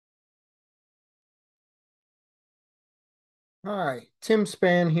Hi, Tim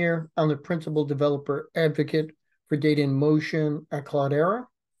Spann here. I'm the principal developer advocate for data in motion at Cloudera.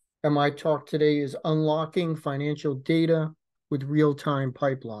 And my talk today is unlocking financial data with real-time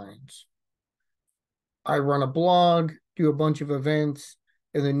pipelines. I run a blog, do a bunch of events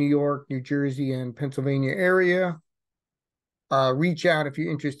in the New York, New Jersey, and Pennsylvania area. Reach out if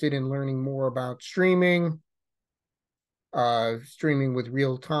you're interested in learning more about streaming with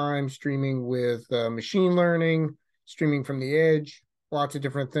real time, streaming with machine learning, streaming from the edge, lots of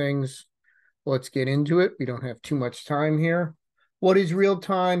different things. Let's get into it. We don't have too much time here. What is real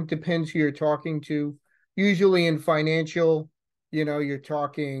time depends who you're talking to. Usually in financial, you're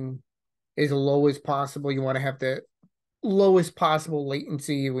talking as low as possible. You want to have the lowest possible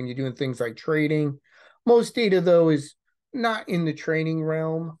latency when you're doing things like trading. Most data, though, is not in the trading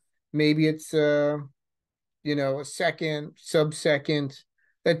realm. Maybe it's a second, sub-second.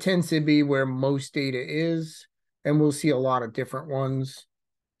 That tends to be where most data is, and we'll see a lot of different ones.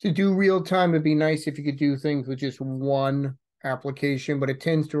 To do real time, it'd be nice if you could do things with just one application, but it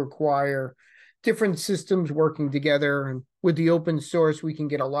tends to require different systems working together. And with the open source, we can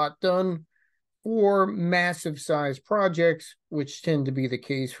get a lot done for massive size projects, which tend to be the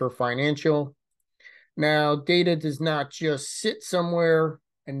case for financial. Now, data does not just sit somewhere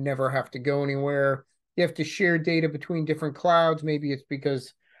and never have to go anywhere. You have to share data between different clouds. Maybe it's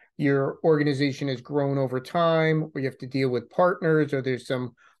because your organization has grown over time, or you have to deal with partners, or there's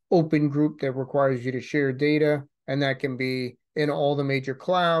some open group that requires you to share data. And that can be in all the major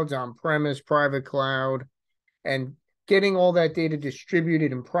clouds, on premise, private cloud, and getting all that data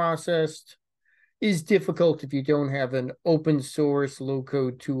distributed and processed is difficult if you don't have an open source low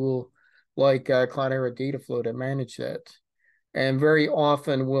code tool like Cloudera Dataflow to manage that. And very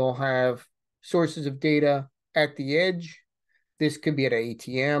often we'll have sources of data at the edge. This could be at an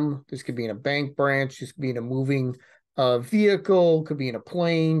ATM. This could be in a bank branch. This could be in a moving vehicle. Could be in a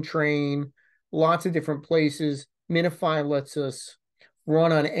plane, train, lots of different places. Minify lets us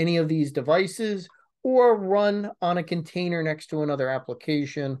run on any of these devices or run on a container next to another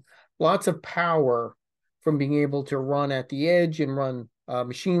application. Lots of power from being able to run at the edge and run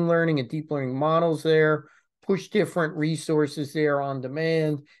machine learning and deep learning models there, push different resources there on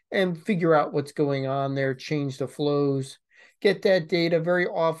demand, and figure out what's going on there, change the flows, get that data. Very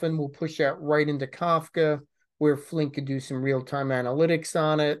often we'll push that right into Kafka, where Flink could do some real-time analytics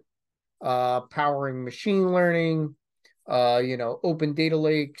on it, powering machine learning, open data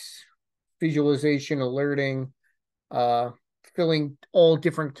lakes, visualization, alerting, uh, filling all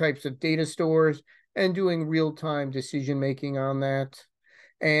different types of data stores, and doing real-time decision making on that.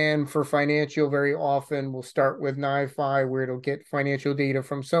 And for financial, very often we'll start with NiFi, where it'll get financial data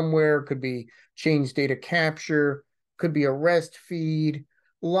from somewhere. Could be change data capture, could be a REST feed.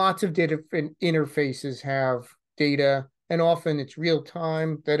 Lots of different interfaces have data, and often it's real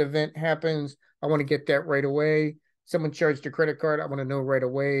time. That event happens. I want to get that right away. Someone charged a credit card. I want to know right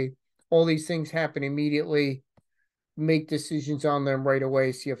away. All these things happen immediately. Make decisions on them right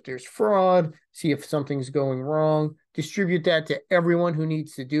away, see if there's fraud, see if something's going wrong, distribute that to everyone who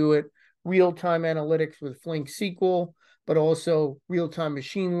needs to do it. Real time analytics with Flink SQL, but also real time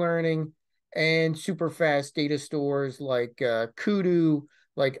machine learning and super fast data stores like Kudu,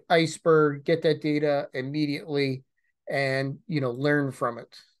 like Iceberg. Get that data immediately and learn from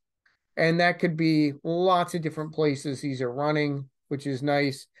it. And that could be lots of different places these are running, which is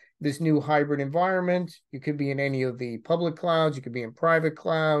nice. This new hybrid environment, you could be in any of the public clouds, you could be in private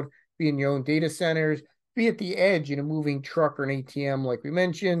cloud, be in your own data centers, be at the edge in a moving truck or an ATM, like we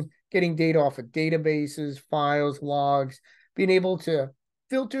mentioned, getting data off of databases, files, logs, being able to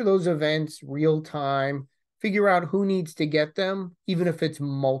filter those events real time, figure out who needs to get them, even if it's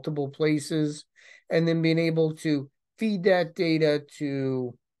multiple places, and then being able to feed that data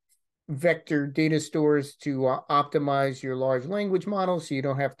to vector data stores to optimize your large language models so you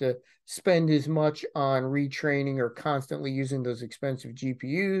don't have to spend as much on retraining or constantly using those expensive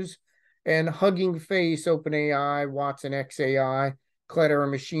GPUs. And Hugging Face, OpenAI, Watson XAI, Cloudera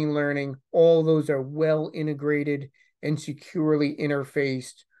Machine Learning, all those are well integrated and securely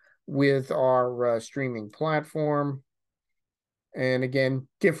interfaced with our streaming platform. And again,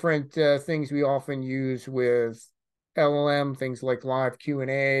 different things we often use with LLM, things like live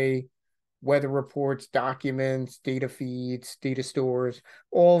Q&A, weather reports, documents, data feeds, data stores,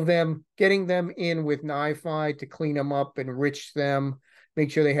 all of them, getting them in with NiFi to clean them up, enrich them, make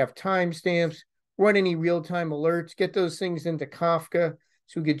sure they have timestamps, run any real-time alerts, get those things into Kafka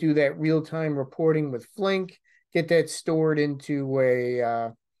so we could do that real-time reporting with Flink, get that stored into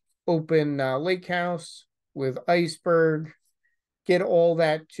a open lakehouse with Iceberg, get all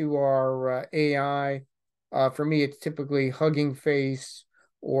that to our AI, For me, it's typically Hugging Face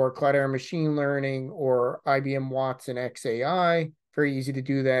or Cloudera Machine Learning or IBM Watson XAI. Very easy to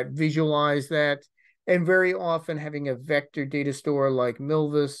do that, visualize that, and very often having a vector data store like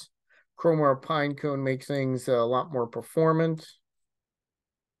Milvus, Chroma or Pinecone makes things a lot more performant.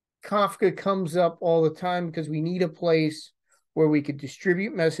 Kafka comes up all the time because we need a place where we could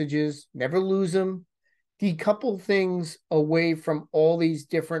distribute messages, never lose them, decouple things away from all these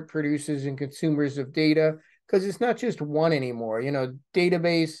different producers and consumers of data, because it's not just one anymore.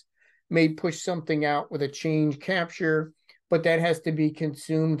 Database may push something out with a change capture, but that has to be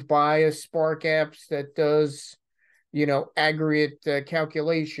consumed by a Spark apps that does, aggregate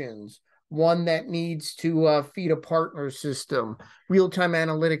calculations, one that needs to feed a partner system, real-time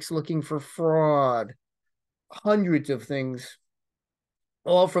analytics looking for fraud, hundreds of things,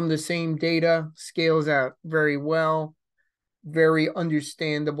 all from the same data, scales out very well, very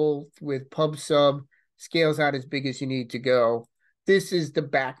understandable with PubSub, scales out as big as you need to go. This is the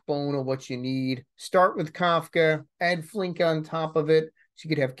backbone of what you need. Start with Kafka, add Flink on top of it, so you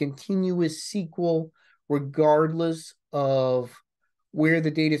could have continuous SQL regardless of where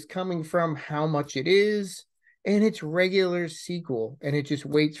the data is coming from, how much it is, and it's regular SQL, and it just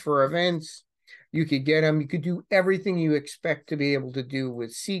waits for events. You could get them. You could do everything you expect to be able to do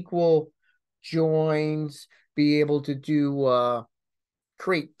with SQL, joins, be able to do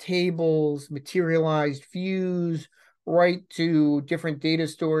create tables, materialized views, write to different data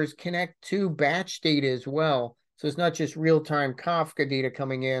stores, connect to batch data as well. So it's not just real-time Kafka data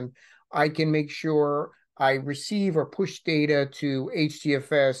coming in. I can make sure I receive or push data to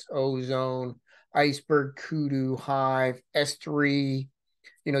HDFS, Ozone, Iceberg, Kudu, Hive, S3,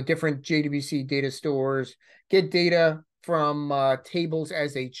 different JDBC data stores, get data from tables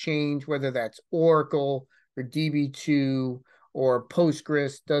as they change, whether that's Oracle or DB2 or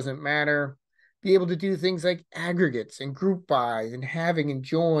Postgres, doesn't matter. Be able to do things like aggregates and group bys and halving and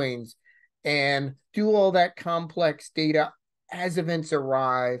joins and do all that complex data as events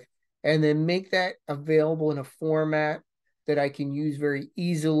arrive, and then make that available in a format that I can use very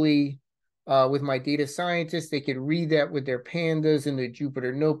easily with my data scientists. They could read that with their pandas in the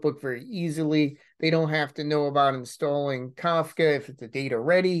Jupyter notebook very easily. They don't have to know about installing Kafka. If the data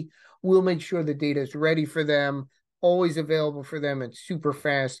ready, we'll make sure the data is ready for them, always available for them in super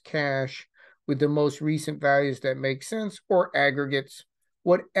fast cache with the most recent values that make sense, or aggregates,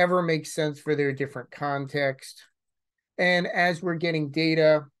 whatever makes sense for their different context. And as we're getting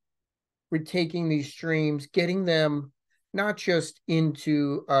data, we're taking these streams, getting them not just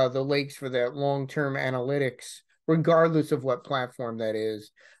into the lakes for that long-term analytics, regardless of what platform that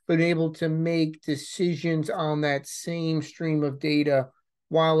is, but able to make decisions on that same stream of data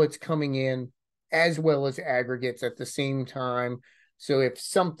while it's coming in, as well as aggregates at the same time. So if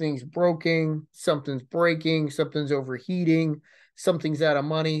something's broken, something's breaking, something's overheating, something's out of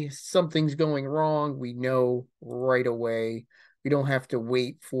money, something's going wrong, we know right away. We don't have to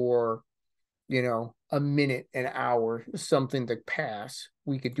wait for a minute, an hour, something to pass.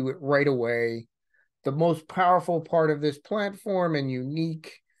 We could do it right away. The most powerful part of this platform and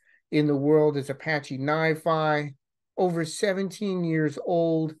unique in the world is Apache NiFi. Over 17 years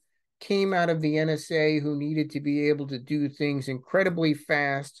old, came out of the NSA, who needed to be able to do things incredibly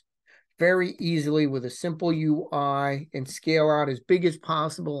fast, very easily with a simple UI, and scale out as big as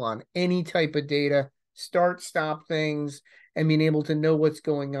possible on any type of data, start, stop things, and being able to know what's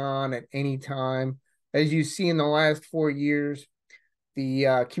going on at any time. As you see in the last 4 years,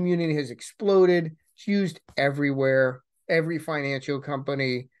 the community has exploded. It's used everywhere. Every financial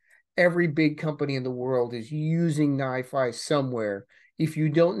company, every big company in the world is using NiFi somewhere. If you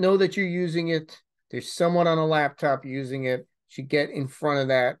don't know that you're using it, there's someone on a laptop using it. You should get in front of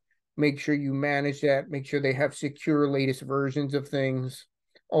that. Make sure you manage that. Make sure they have secure latest versions of things.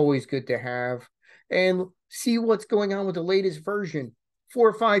 Always good to have. And see what's going on with the latest version. 4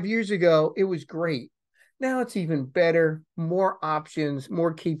 or 5 years ago, it was great. Now it's even better, more options,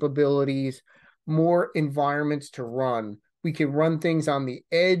 more capabilities, more environments to run. We can run things on the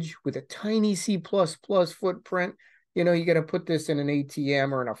edge with a tiny C++ footprint. You got to put this in an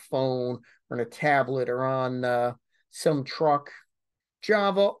ATM or in a phone or in a tablet or on some truck.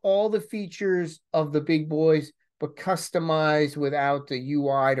 Java, all the features of the big boys, but customized without the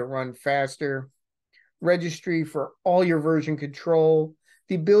UI to run faster. Registry for all your version control,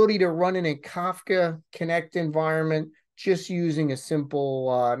 the ability to run in a Kafka Connect environment just using a simple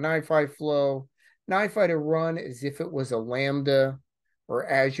NiFi flow, NiFi to run as if it was a Lambda or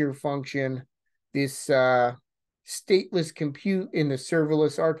Azure function, this stateless compute in the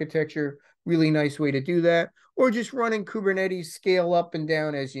serverless architecture, really nice way to do that, or just running Kubernetes, scale up and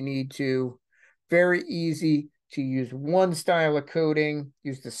down as you need to. Very easy to use one style of coding,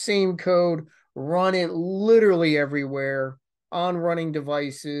 use the same code, run it literally everywhere on running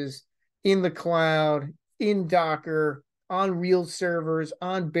devices, in the cloud, in Docker, on real servers,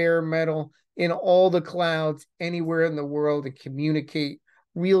 on bare metal, in all the clouds, anywhere in the world, and communicate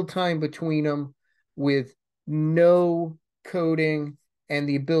real time between them with no coding and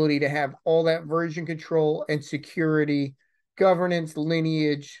the ability to have all that version control and security, governance,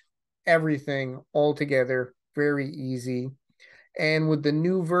 lineage, everything all together. Very easy. And with the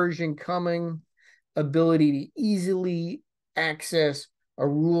new version coming, ability to easily access a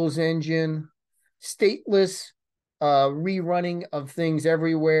rules engine, stateless rerunning of things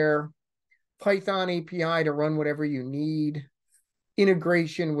everywhere, Python API to run whatever you need,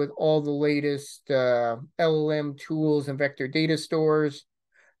 integration with all the latest LLM tools and vector data stores,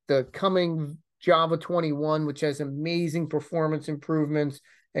 the coming Java 21, which has amazing performance improvements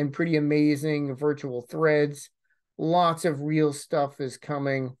and pretty amazing virtual threads. Lots of real stuff is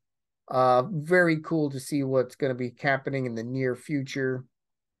coming. Very cool to see what's going to be happening in the near future.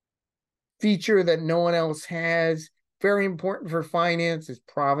 Feature that no one else has, very important for finance, is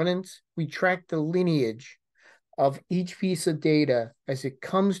provenance. We track the lineage of each piece of data as it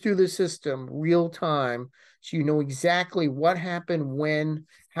comes through the system real time, so you know exactly what happened when,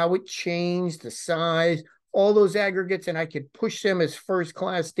 how it changed, the size, all those aggregates, and I could push them as first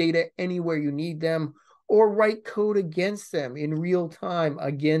class data anywhere you need them, or write code against them in real time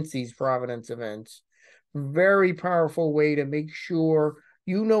against these provenance events. Very powerful way to make sure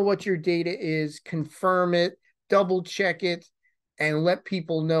you know what your data is, confirm it, double check it, and let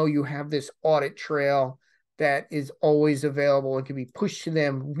people know you have this audit trail that is always available and can be pushed to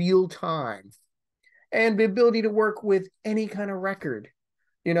them real time. And the ability to work with any kind of record.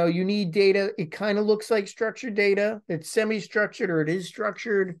 You know, you need data. It kind of looks like structured data. It's semi-structured or it is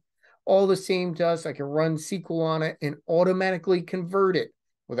structured. All the same to us. I can run SQL on it and automatically convert it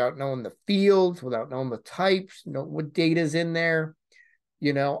without knowing the fields, without knowing the types, know what data is in there.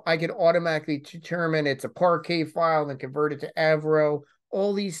 You know, I can automatically determine it's a Parquet file and convert it to Avro.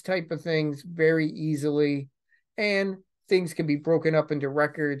 All these type of things very easily. And things can be broken up into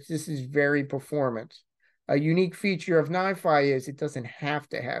records. This is very performant. A unique feature of NiFi is it doesn't have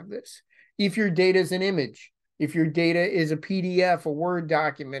to have this. If your data is an image, if your data is a PDF, a Word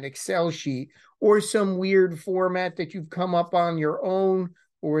document, Excel sheet, or some weird format that you've come up on your own,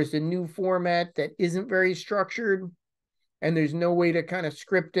 or is a new format that isn't very structured, and there's no way to kind of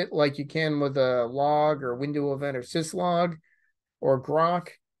script it like you can with a log or window event or syslog or Grok,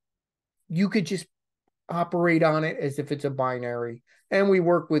 you could just operate on it as if it's a binary. And we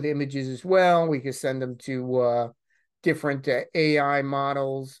work with images as well. We can send them to different AI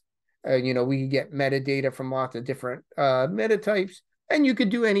models. You know, we can get metadata from lots of different metatypes. And you could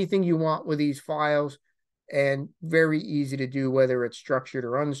do anything you want with these files. And very easy to do, whether it's structured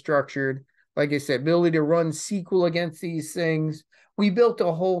or unstructured. Like I said, ability to run SQL against these things. We built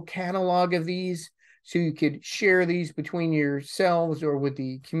a whole catalog of these so you could share these between yourselves or with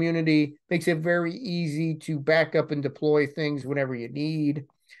the community. Makes it very easy to back up and deploy things whenever you need.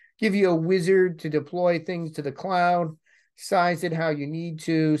 Give you a wizard to deploy things to the cloud, size it how you need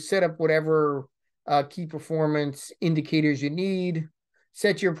to, set up whatever key performance indicators you need,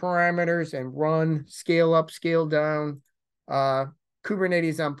 set your parameters and run, scale up, scale down.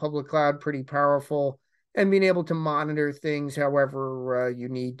 Kubernetes on public cloud, pretty powerful, and being able to monitor things however you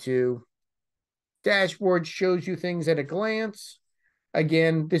need to. Dashboard shows you things at a glance.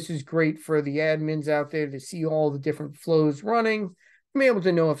 Again, this is great for the admins out there to see all the different flows running, be able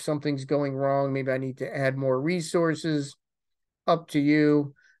to know if something's going wrong. Maybe I need to add more resources. Up to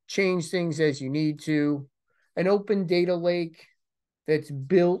you. Change things as you need to. An open data lake that's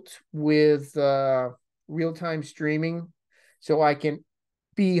built with real-time streaming. So I can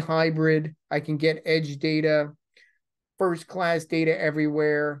be hybrid. I can get edge data, first-class data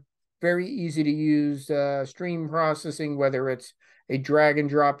everywhere. Very easy to use stream processing, whether it's a drag and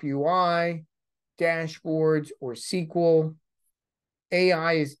drop UI, dashboards, or SQL.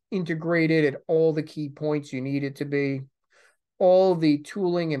 AI is integrated at all the key points you need it to be. All the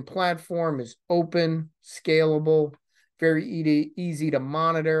tooling and platform is open, scalable, very easy to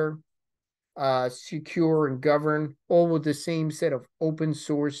monitor, secure and govern, all with the same set of open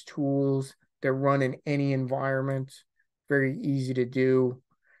source tools that run in any environment. Very easy to do.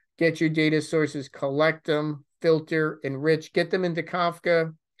 Get your data sources, collect them, filter, enrich, get them into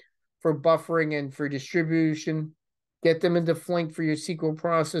Kafka for buffering and for distribution, get them into Flink for your SQL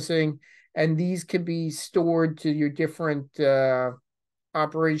processing, and these can be stored to your different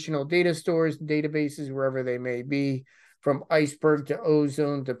operational data stores, databases, wherever they may be. from Iceberg to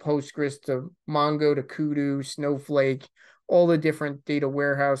Ozone to Postgres to Mongo to Kudu, Snowflake, all the different data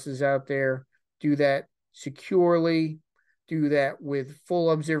warehouses out there. Do that securely, do that with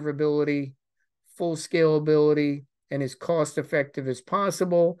full observability, full scalability, and as cost effective as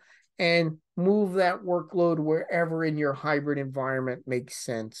possible, and move that workload wherever in your hybrid environment makes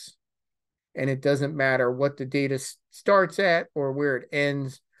sense. And it doesn't matter what the data starts at or where it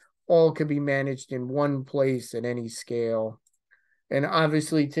ends, all can be managed in one place at any scale. And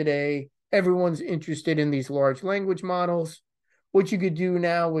obviously today, everyone's interested in these large language models. What you could do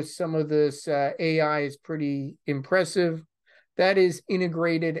now with some of this AI is pretty impressive. That is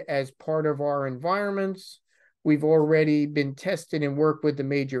integrated as part of our environments. We've already been tested and worked with the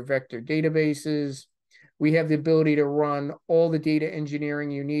major vector databases. We have the ability to run all the data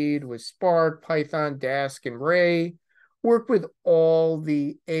engineering you need with Spark, Python, Dask, and Ray. Work with all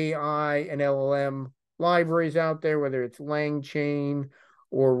the AI and LLM libraries out there, whether it's LangChain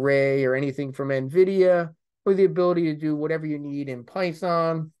or Ray or anything from NVIDIA, with the ability to do whatever you need in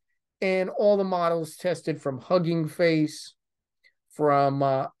Python. And all the models tested from Hugging Face, from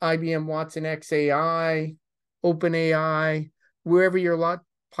IBM Watson XAI, OpenAI, wherever your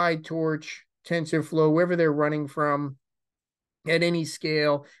PyTorch, TensorFlow, wherever they're running from at any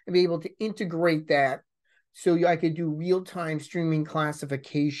scale, and be able to integrate that so I could do real-time streaming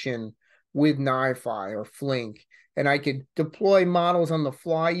classification with NiFi or Flink, and I could deploy models on the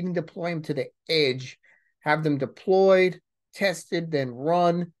fly, even deploy them to the edge, have them deployed, tested, then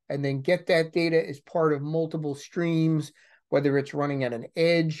run, and then get that data as part of multiple streams, whether it's running at an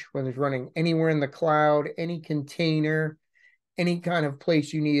edge, whether it's running anywhere in the cloud, any container, any kind of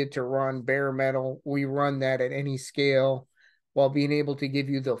place you need it to run, bare metal, we run that at any scale while being able to give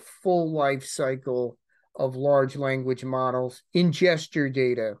you the full life cycle of large language models, ingest your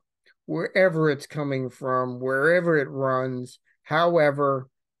data, wherever it's coming from, wherever it runs, however,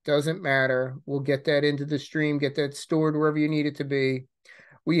 doesn't matter. We'll get that into the stream, get that stored wherever you need it to be.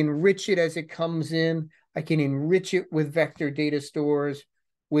 We enrich it as it comes in. I can enrich it with vector data stores,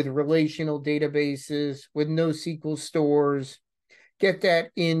 with relational databases, with NoSQL stores, get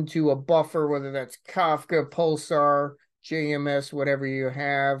that into a buffer, whether that's Kafka, Pulsar, JMS, whatever you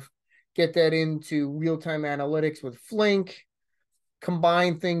have, get that into real-time analytics with Flink,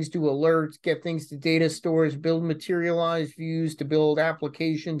 combine things, do alerts, get things to data stores, build materialized views to build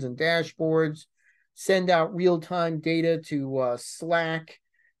applications and dashboards, send out real-time data to Slack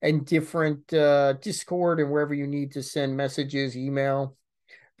and different Discord and wherever you need to send messages, email,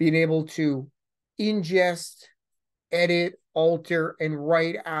 being able to ingest, edit, alter, and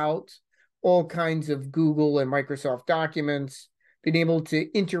write out all kinds of Google and Microsoft documents, being able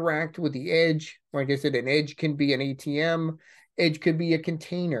to interact with the edge. Like I said, an edge can be an ATM, edge could be a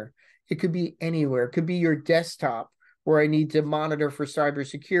container, it could be anywhere, it could be your desktop where I need to monitor for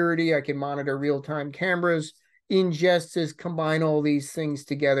cybersecurity, I can monitor real-time cameras, ingest is combine all these things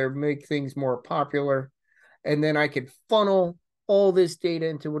together, make things more popular, and then I could funnel all this data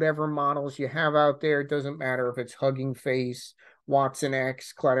into whatever models you have out there. It doesn't matter if it's Hugging Face, Watson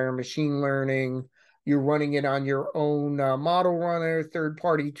X, Cloudera machine learning, you're running it on your own model runner,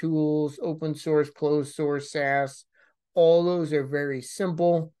 third-party tools, open source, closed source, SaaS. All those are very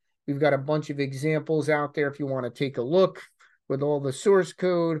simple. We've got a bunch of examples out there if you want to take a look with all the source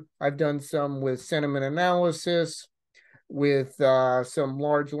code. I've done some with sentiment analysis, with some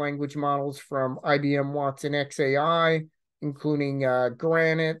large language models from IBM Watson XAI, including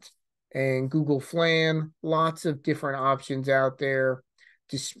Granite and Google Flan. Lots of different options out there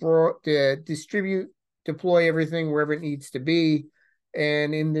to distribute, deploy everything wherever it needs to be.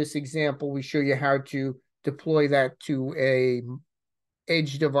 And in this example, we show you how to deploy that to a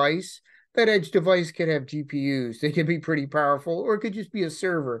edge device. That edge device could have GPUs. They could be pretty powerful, or it could just be a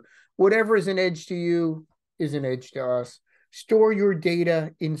server. Whatever is an edge to you is an edge to us. Store your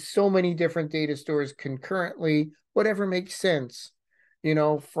data in so many different data stores concurrently, whatever makes sense. You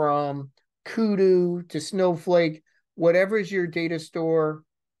know, from Kudu to Snowflake, whatever is your data store,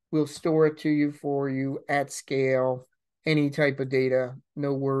 we'll store it to you for you at scale, any type of data,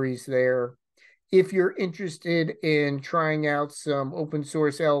 no worries there. If you're interested in trying out some open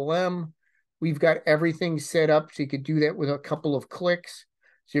source LLM, we've got everything set up so you could do that with a couple of clicks.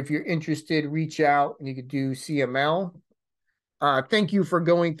 So if you're interested, reach out and you could do CML. Thank you for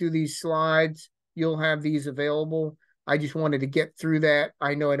going through these slides. You'll have these available. I just wanted to get through that.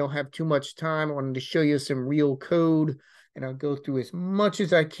 I know I don't have too much time. I wanted to show you some real code, and I'll go through as much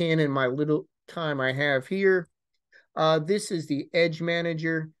as I can in my little time I have here. This is the Edge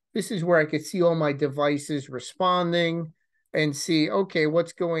Manager. This is where I could see all my devices responding and see, okay,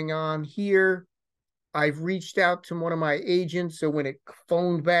 what's going on here. I've reached out to one of my agents, so when it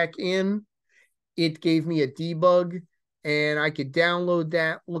phoned back in, it gave me a debug, and I could download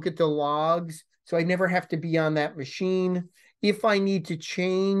that, look at the logs, so I never have to be on that machine. If I need to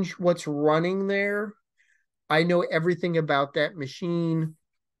change what's running there, I know everything about that machine.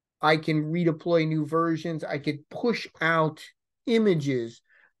 I can redeploy new versions. I could push out images,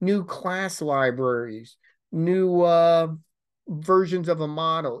 new class libraries, new versions of a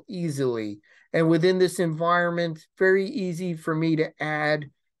model easily. And within this environment, very easy for me to add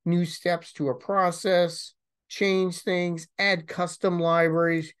new steps to a process, change things, add custom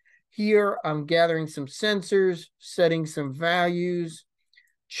libraries. Here, I'm gathering some sensors, setting some values,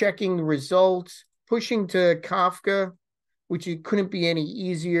 checking the results, pushing to Kafka, which it couldn't be any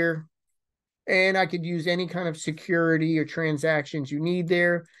easier. And I could use any kind of security or transactions you need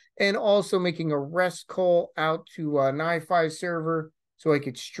there. And also making a REST call out to a NiFi server so I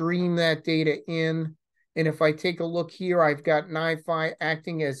could stream that data in. And if I take a look here, I've got NiFi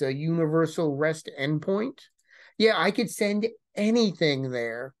acting as a universal REST endpoint. Yeah, I could send anything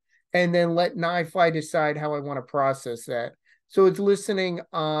there and then let NiFi decide how I want to process that. So it's listening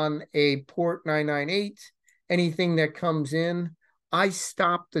on a port 998. Anything that comes in, I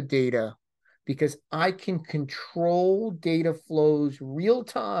stop the data because I can control data flows real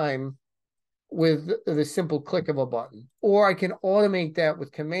time with the simple click of a button. Or I can automate that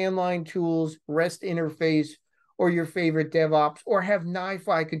with command line tools, REST interface, or your favorite DevOps, or have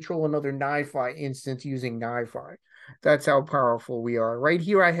NiFi control another NiFi instance using NiFi. That's how powerful we are. Right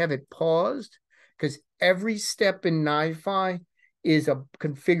here, I have it paused because every step in NiFi is a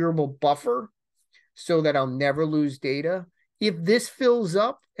configurable buffer so that I'll never lose data. If this fills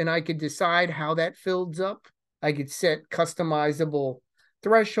up and I could decide how that fills up, I could set customizable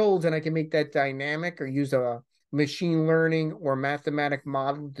thresholds and I can make that dynamic or use a machine learning or mathematic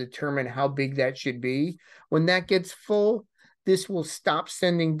model to determine how big that should be. When that gets full, this will stop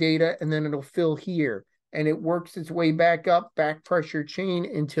sending data and then it'll fill here. And it works its way back up, back pressure chain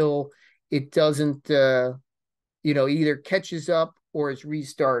until it doesn't either catches up or is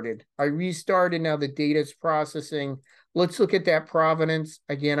restarted. I restarted, now the data is processing. Let's look at that provenance.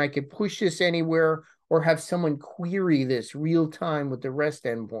 Again, I could push this anywhere or have someone query this real time with the REST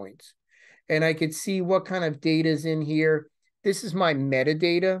endpoints. And I could see what kind of data is in here. This is my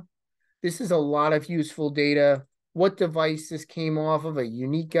metadata. This is a lot of useful data. What device this came off of, a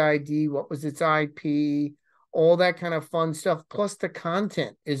unique ID, what was its IP, all that kind of fun stuff. Plus the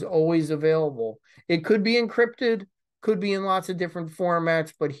content is always available. It could be encrypted, could be in lots of different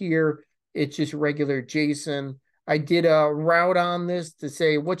formats, but here it's just regular JSON. I did a route on this to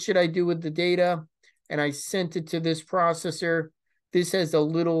say, what should I do with the data? And I sent it to this processor. This has a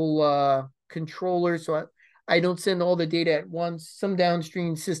little controller, so I don't send all the data at once. Some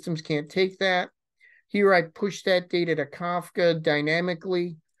downstream systems can't take that. Here I push that data to Kafka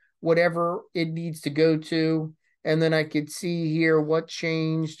dynamically, whatever it needs to go to. And then I could see here what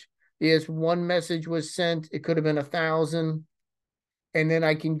changed. Yes, one message was sent. It could have been 1,000. And then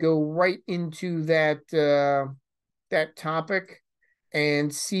I can go right into that topic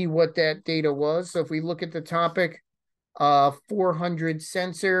and see what that data was. So if we look at the topic, 400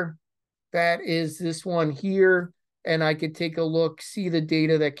 sensor, that is this one here. And I could take a look, see the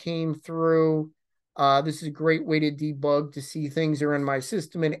data that came through. This is a great way to debug, to see things are in my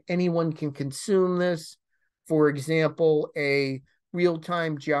system and anyone can consume this. For example, a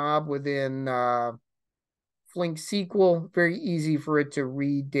real-time job within Flink SQL, very easy for it to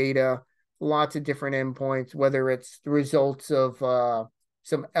read data, lots of different endpoints, whether it's the results of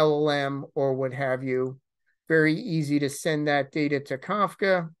some LLM or what have you. Very easy to send that data to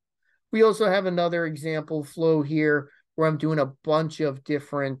Kafka. We also have another example flow here where I'm doing a bunch of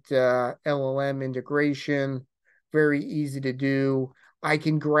different LLM integration. Very easy to do. I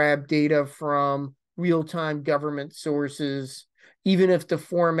can grab data from real-time government sources, even if the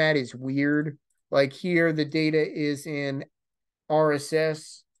format is weird. Like here, the data is in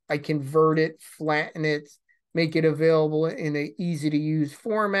RSS. I convert it, flatten it, make it available in an easy-to-use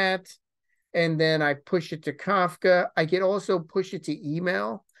format, and then I push it to Kafka. I could also push it to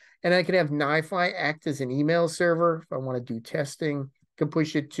email. And I can have NiFi act as an email server if I want to do testing. Can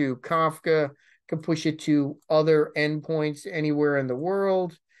push it to Kafka, can push it to other endpoints anywhere in the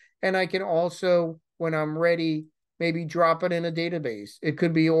world. And I can also, when I'm ready, maybe drop it in a database. It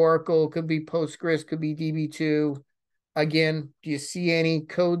could be Oracle, it could be Postgres, could be DB2. Again, do you see any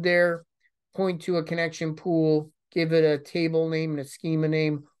code there? Point to a connection pool, give it a table name and a schema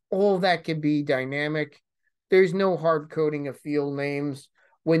name. All that can be dynamic. There's no hard coding of field names.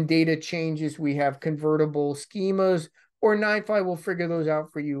 When data changes, we have convertible schemas, or NiFi will figure those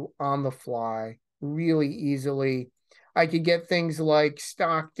out for you on the fly. really easily. I could get things like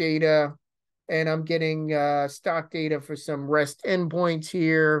stock data, and I'm getting stock data for some REST endpoints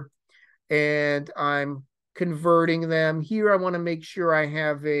here, and I'm converting them. Here, I want to make sure I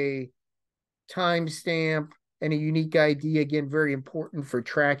have a timestamp and a unique ID, again, very important for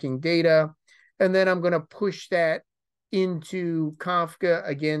tracking data. And then I'm going to push that into Kafka,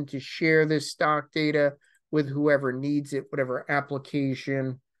 again, to share this stock data with whoever needs it, whatever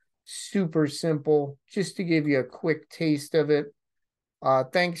application. Super simple, just to give you a quick taste of it.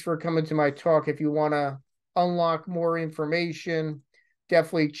 Thanks for coming to my talk. If you want to unlock more information,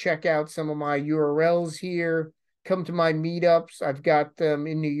 definitely check out some of my URLs here. Come to my meetups. I've got them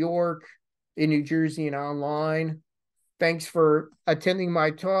in New York, in New Jersey, and online. Thanks for attending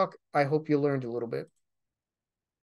my talk. I hope you learned a little bit.